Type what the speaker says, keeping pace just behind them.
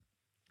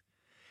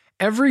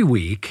Every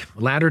week,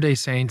 Latter-day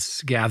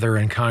Saints gather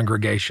in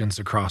congregations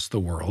across the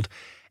world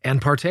and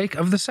partake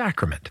of the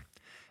sacrament.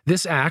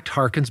 This act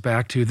harkens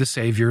back to the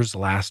Savior's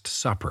Last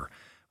Supper,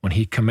 when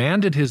he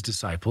commanded his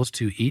disciples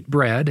to eat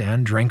bread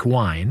and drink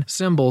wine,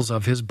 symbols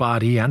of his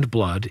body and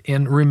blood,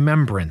 in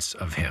remembrance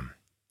of him.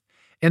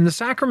 In the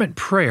sacrament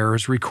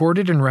prayers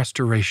recorded in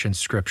Restoration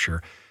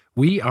Scripture,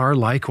 we are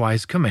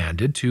likewise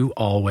commanded to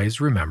always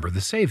remember the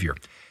Savior.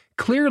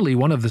 Clearly,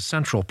 one of the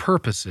central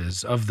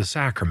purposes of the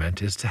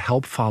sacrament is to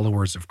help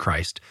followers of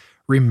Christ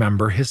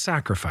remember his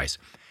sacrifice.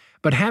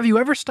 But have you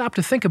ever stopped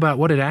to think about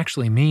what it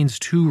actually means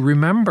to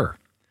remember?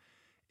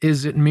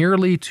 Is it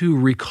merely to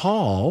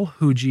recall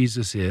who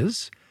Jesus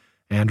is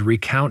and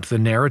recount the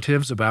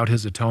narratives about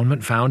his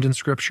atonement found in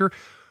Scripture,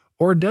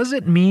 or does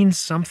it mean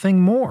something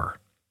more?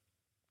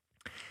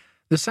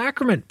 The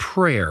sacrament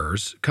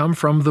prayers come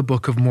from the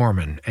Book of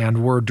Mormon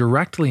and were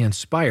directly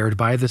inspired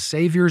by the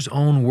Savior's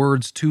own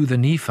words to the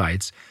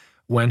Nephites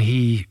when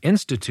he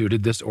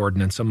instituted this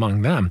ordinance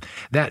among them.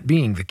 That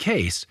being the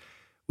case,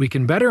 we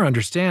can better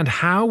understand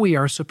how we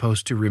are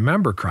supposed to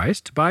remember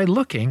Christ by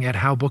looking at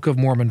how Book of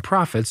Mormon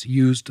prophets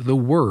used the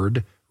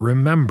word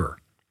remember.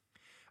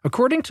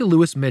 According to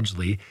Louis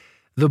Midgley,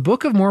 the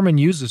Book of Mormon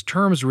uses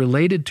terms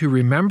related to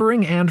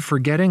remembering and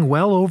forgetting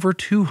well over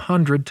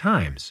 200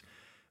 times.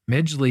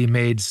 Midgley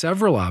made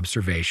several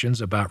observations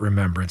about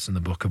remembrance in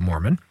the Book of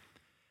Mormon.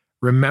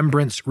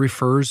 Remembrance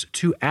refers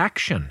to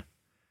action.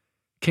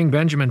 King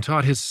Benjamin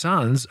taught his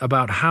sons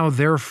about how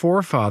their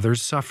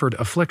forefathers suffered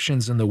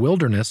afflictions in the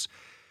wilderness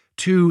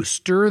to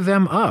stir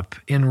them up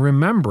in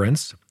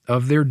remembrance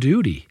of their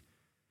duty.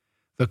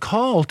 The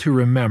call to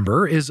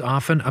remember is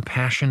often a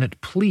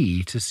passionate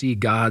plea to see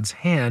God's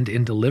hand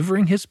in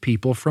delivering his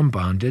people from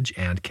bondage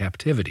and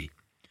captivity.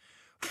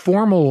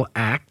 Formal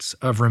acts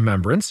of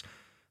remembrance,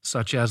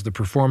 such as the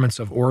performance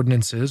of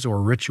ordinances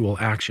or ritual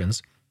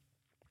actions,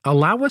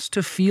 allow us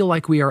to feel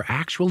like we are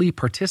actually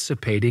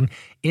participating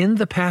in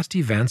the past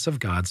events of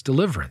God's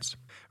deliverance.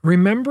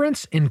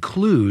 Remembrance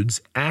includes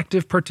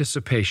active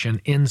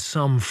participation in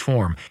some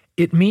form.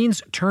 It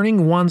means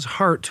turning one's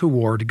heart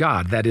toward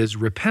God, that is,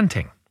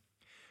 repenting.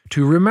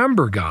 To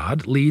remember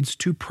God leads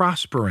to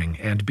prospering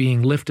and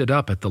being lifted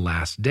up at the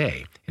last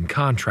day. In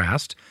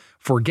contrast,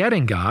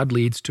 forgetting God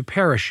leads to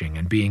perishing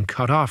and being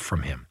cut off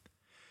from him.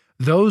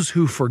 Those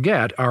who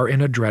forget are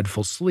in a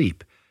dreadful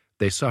sleep.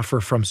 They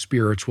suffer from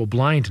spiritual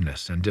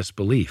blindness and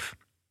disbelief.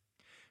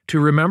 To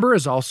remember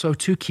is also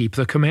to keep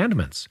the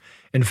commandments.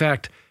 In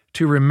fact,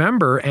 to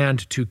remember and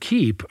to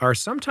keep are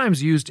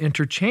sometimes used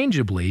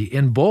interchangeably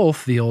in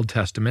both the Old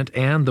Testament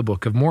and the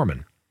Book of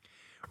Mormon.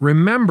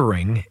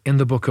 Remembering in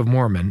the Book of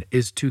Mormon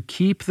is to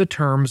keep the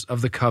terms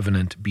of the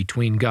covenant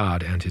between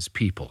God and his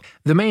people.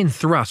 The main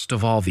thrust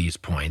of all these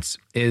points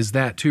is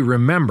that to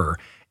remember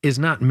is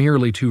not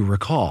merely to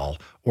recall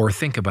or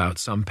think about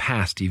some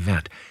past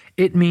event.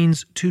 It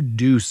means to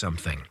do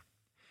something.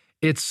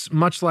 It's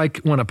much like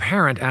when a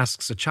parent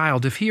asks a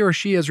child if he or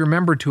she has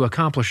remembered to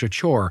accomplish a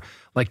chore,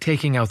 like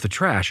taking out the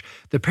trash.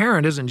 The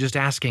parent isn't just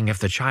asking if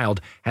the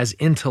child has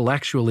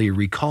intellectually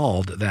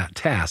recalled that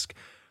task.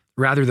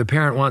 Rather, the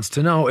parent wants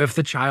to know if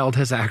the child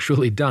has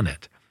actually done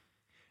it.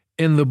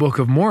 In the Book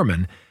of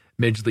Mormon,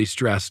 Midgley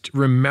stressed,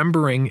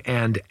 remembering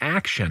and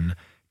action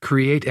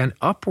create an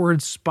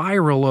upward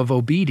spiral of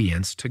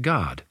obedience to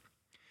God.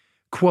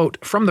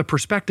 Quote, from the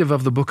perspective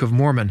of the Book of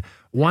Mormon,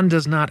 one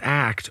does not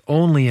act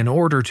only in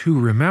order to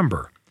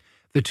remember.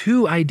 The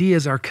two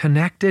ideas are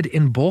connected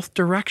in both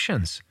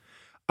directions.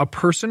 A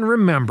person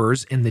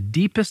remembers in the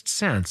deepest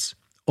sense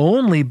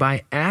only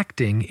by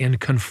acting in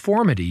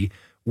conformity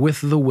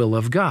with the will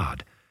of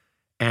God,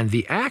 and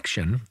the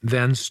action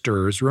then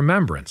stirs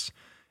remembrance.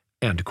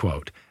 End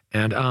quote.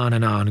 And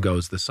on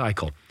goes the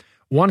cycle.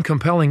 One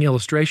compelling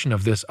illustration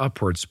of this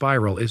upward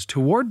spiral is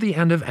toward the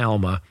end of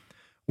Alma,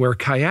 where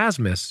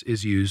chiasmus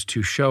is used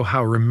to show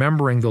how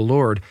remembering the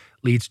Lord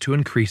leads to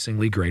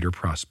increasingly greater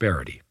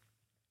prosperity.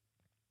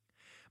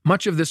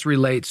 Much of this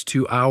relates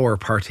to our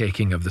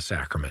partaking of the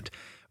sacrament,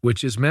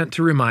 which is meant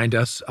to remind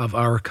us of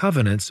our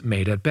covenants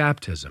made at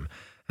baptism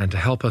and to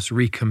help us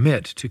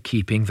recommit to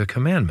keeping the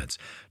commandments.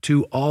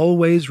 To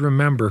always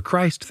remember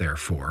Christ,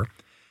 therefore,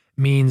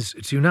 means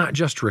to not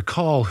just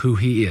recall who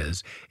he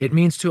is, it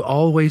means to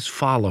always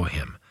follow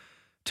him,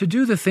 to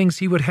do the things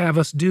he would have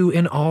us do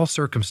in all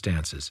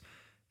circumstances,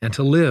 and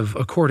to live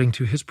according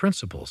to his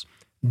principles.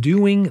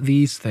 Doing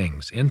these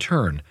things, in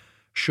turn,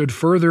 should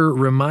further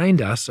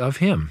remind us of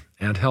him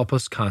and help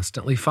us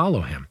constantly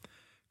follow him,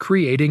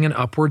 creating an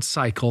upward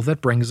cycle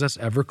that brings us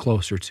ever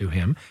closer to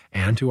him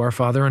and to our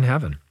Father in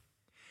heaven.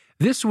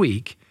 This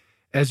week,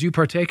 as you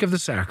partake of the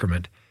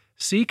sacrament,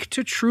 seek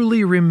to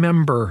truly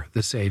remember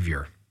the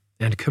Savior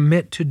and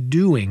commit to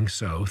doing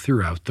so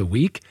throughout the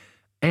week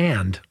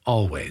and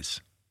always.